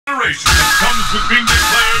That comes with being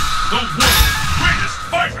declared the world's greatest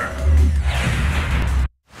fighter.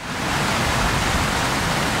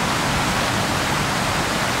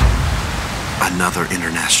 Another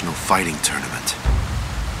international fighting tournament.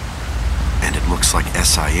 And it looks like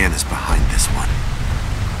SIN is behind this one.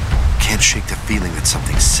 Can't shake the feeling that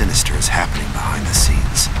something sinister is happening behind the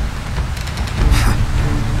scenes.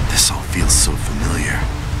 This all feels so familiar.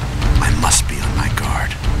 I must be on my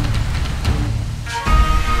guard.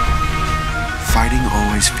 Fighting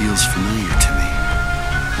always feels familiar to me,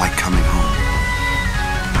 like coming home.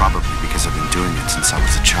 Probably because I've been doing it since I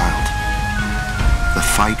was a child. The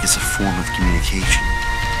fight is a form of communication.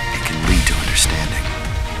 It can lead to understanding.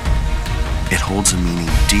 It holds a meaning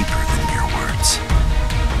deeper than mere words.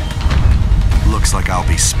 Looks like I'll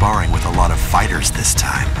be sparring with a lot of fighters this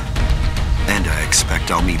time. And I expect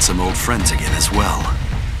I'll meet some old friends again as well.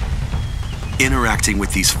 Interacting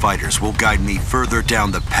with these fighters will guide me further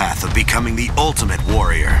down the path of becoming the ultimate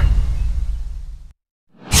warrior.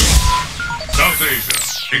 South Asia,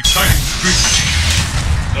 exciting street.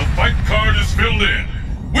 The fight card is filled in.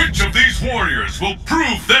 Which of these warriors will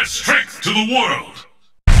prove their strength to the world?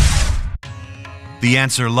 The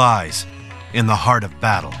answer lies in the heart of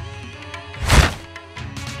battle.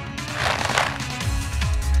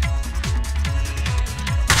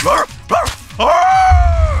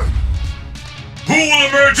 Who will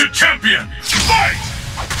emerge a champion? Fight!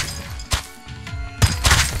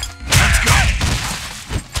 Let's go!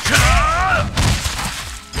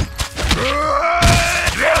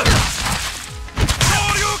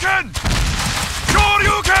 Shoryuken!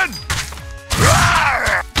 Shoryuken!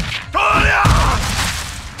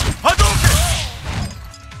 Hadouken!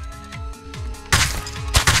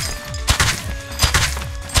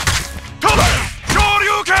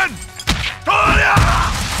 Shoryuken!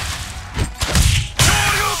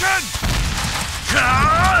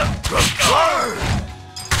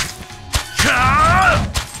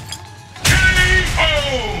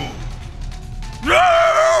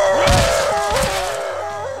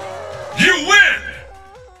 You win!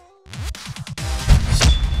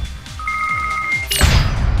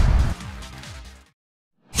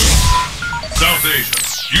 South Asia,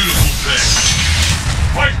 beautiful thing.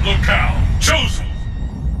 Fight locale chosen.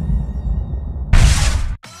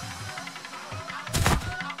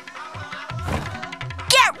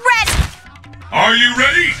 Get ready! Are you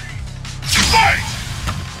ready? Fight!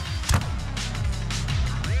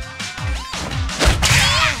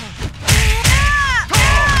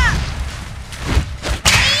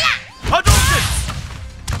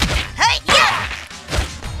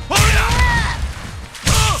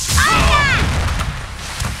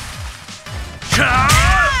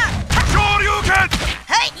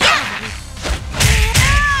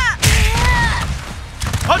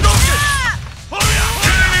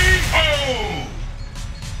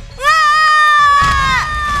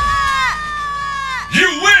 You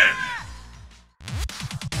win!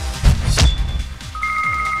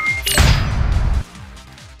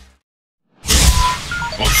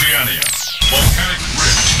 Oceania, volcanic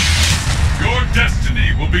rift. Your destiny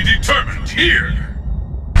will be determined here.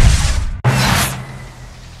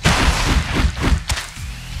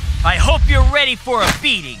 I hope you're ready for a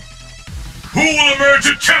beating. Who will emerge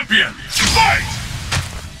a champion? Fight!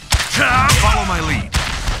 Follow my lead.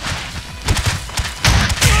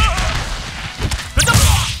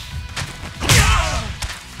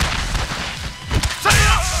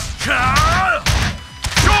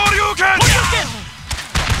 Shoryuken!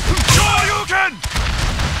 Shoryuken!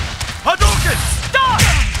 Hadouken! Stop!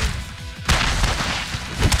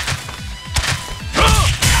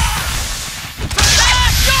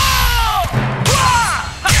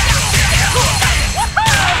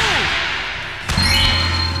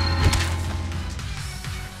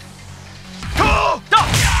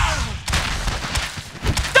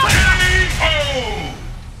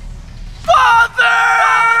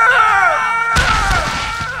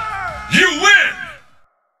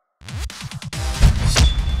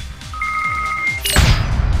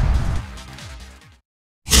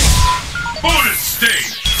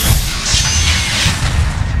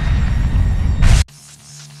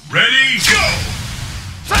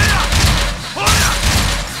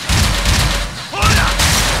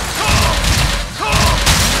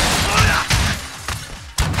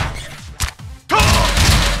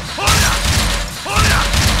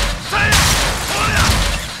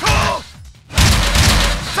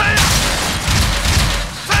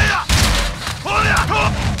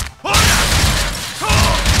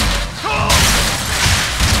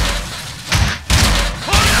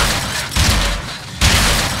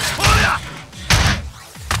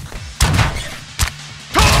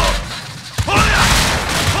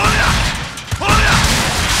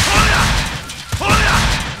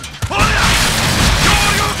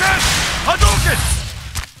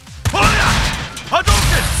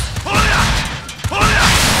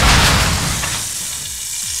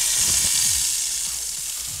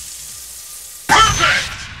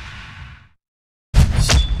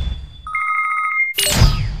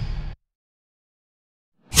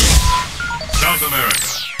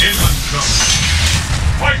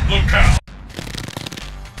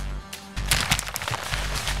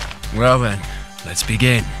 Well then, let's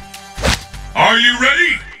begin. Are you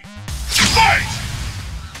ready? Fight!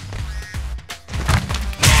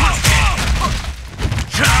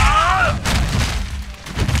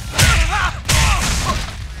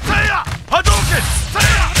 Hadouken!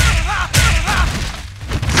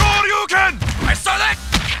 Shoryuken! I saw that!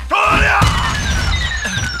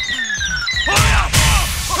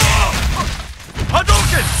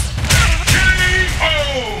 Hadouken! K.O.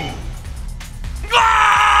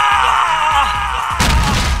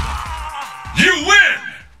 You win!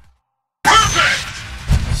 Perfect!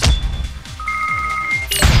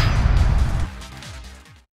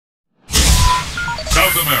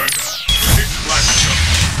 South America. Pitch black jump.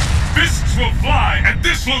 Fists will fly at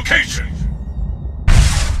this location.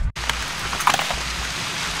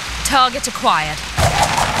 Target acquired.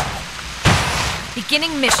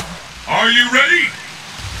 Beginning mission. Are you ready?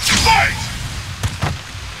 Fight!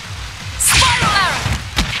 Spiral arrow!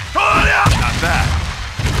 Not bad.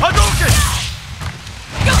 Hadouken!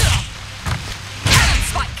 Cannon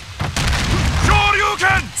spike!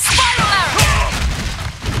 Shoryuken! Spiral arrow!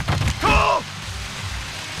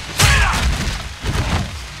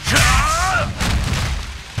 Cannon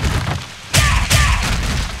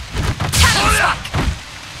spike!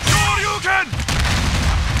 Shoryuken!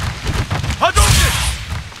 Hadouken!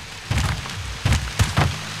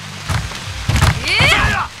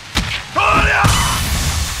 Yeah!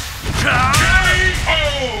 K.O.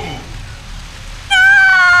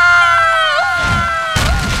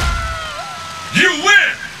 You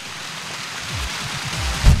win!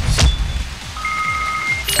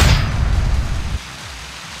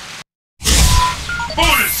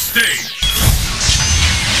 Bonus stage!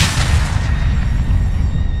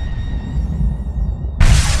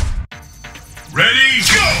 Ready,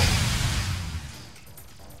 go!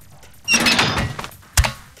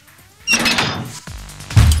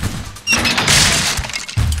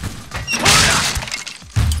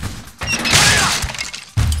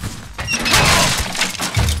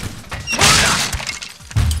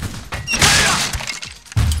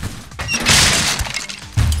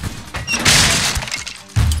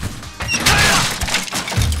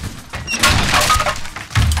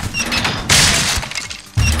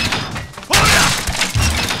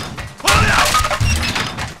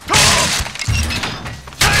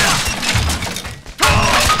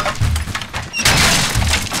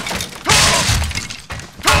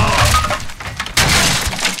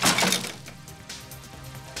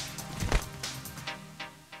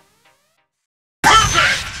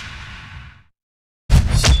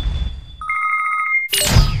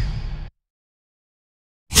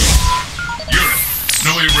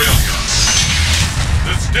 Snowy railgun.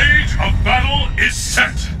 The stage of battle is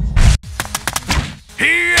set.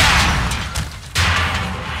 Here!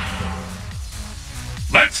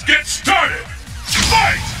 Let's get started.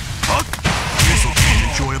 Fight! This will be an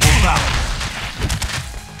enjoyable battle.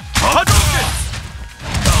 Hadouken!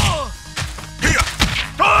 Here!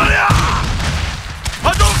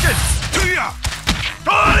 Hadouken! Here!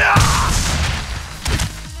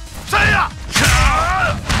 Saya!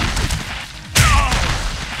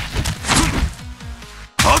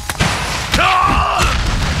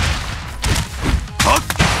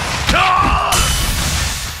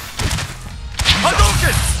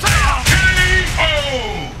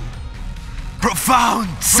 Profound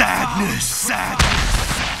sadness.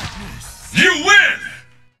 You win!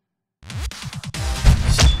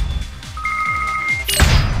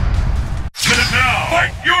 Minute now!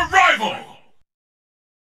 Fight your rival!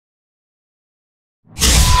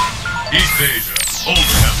 East Asia, hold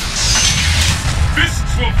him.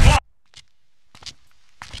 Fists will fly!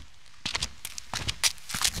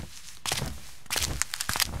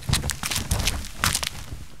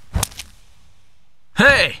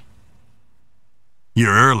 Hey!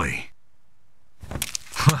 You're early.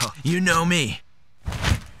 Well, you know me.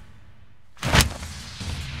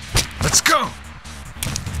 Let's go!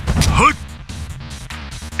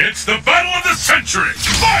 It's the battle of the century!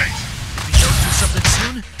 Fight! If you don't do something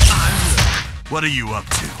soon, I will. What are you up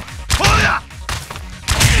to?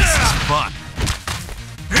 This is fun.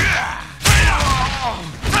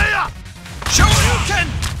 Shoryuken!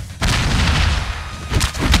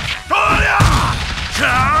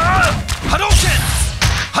 Hadouken!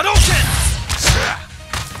 Hadouken!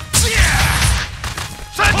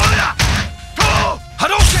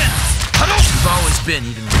 Hadouken! You've always been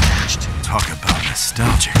evenly matched. Talk about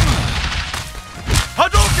nostalgic.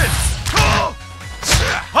 Hadouken!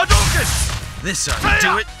 Hadouken! This ought to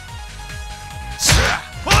do it. Saw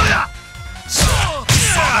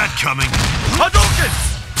that coming. Hadouken!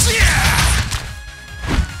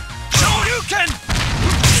 Shoryuken!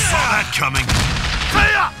 coming.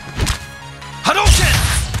 Hadouken!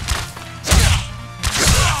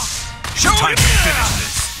 Show Time to finish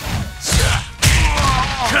this.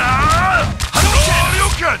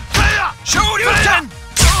 Hadouken! Shoryuken!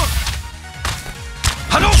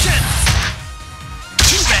 Hadouken!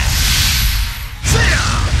 Too bad!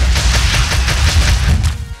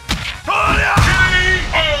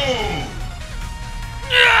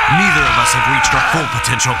 Neither of us have reached our full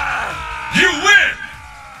potential. You win!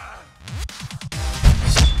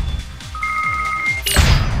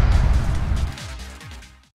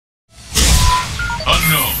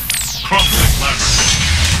 Unknown. Chronicle laboratory.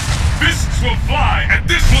 Fists will fly at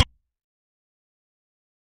this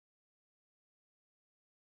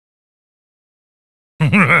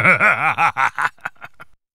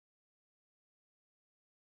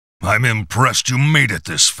I'm impressed you made it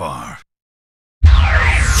this far.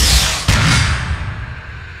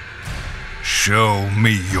 Show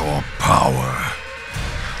me your power.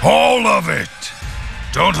 All of it!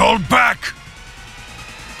 Don't hold back!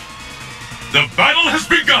 The battle has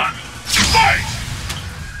begun! Fight!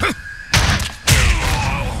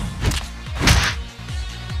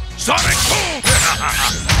 Sonic Boom!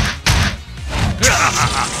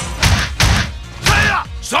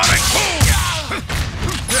 Sonic Boom!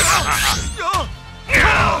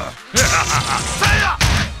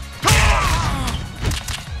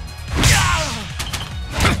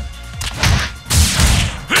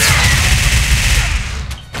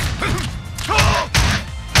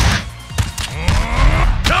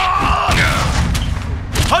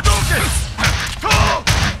 Hadouken!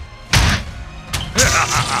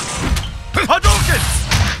 Hadouken!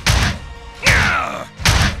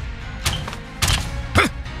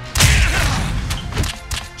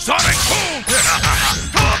 Sonic Boom!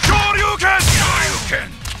 Shoryuken! Shoryuken!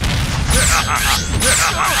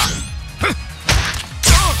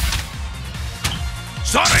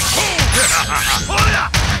 Sonic Boom!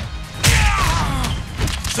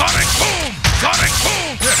 Sonic Boom! Sonic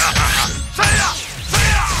Boom!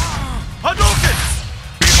 Hadouken!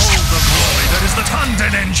 Behold the glory that is the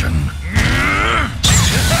Tanden engine!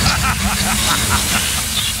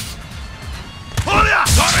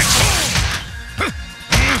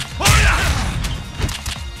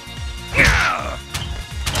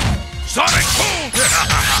 Sonic Boom!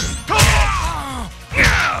 Sonic Boom!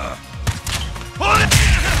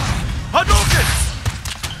 Hadouken!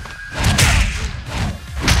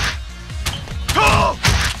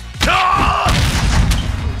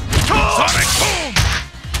 Sonic Boom!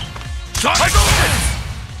 Sonic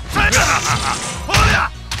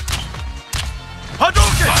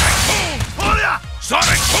Hadouken! Hadouken!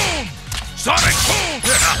 Sonic Boom! Sonic Boom!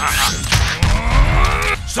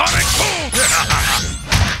 Sonic Boom!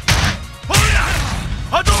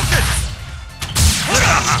 Hadouken!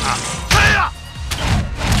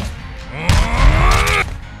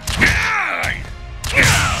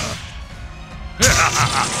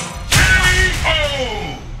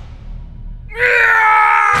 KO!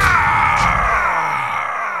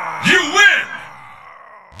 You win!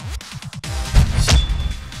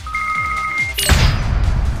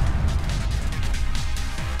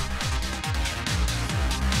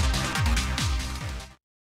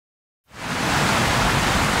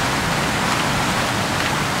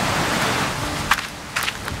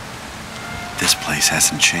 This place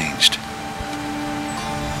hasn't changed.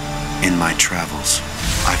 In my travels,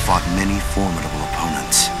 I fought many formidable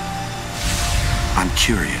opponents. I'm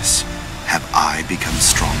curious, have I become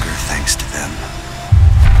stronger thanks to them?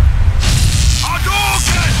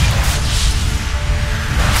 Hadouken!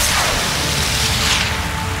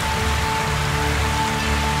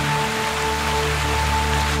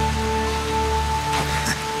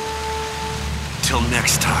 Till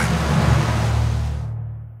next time.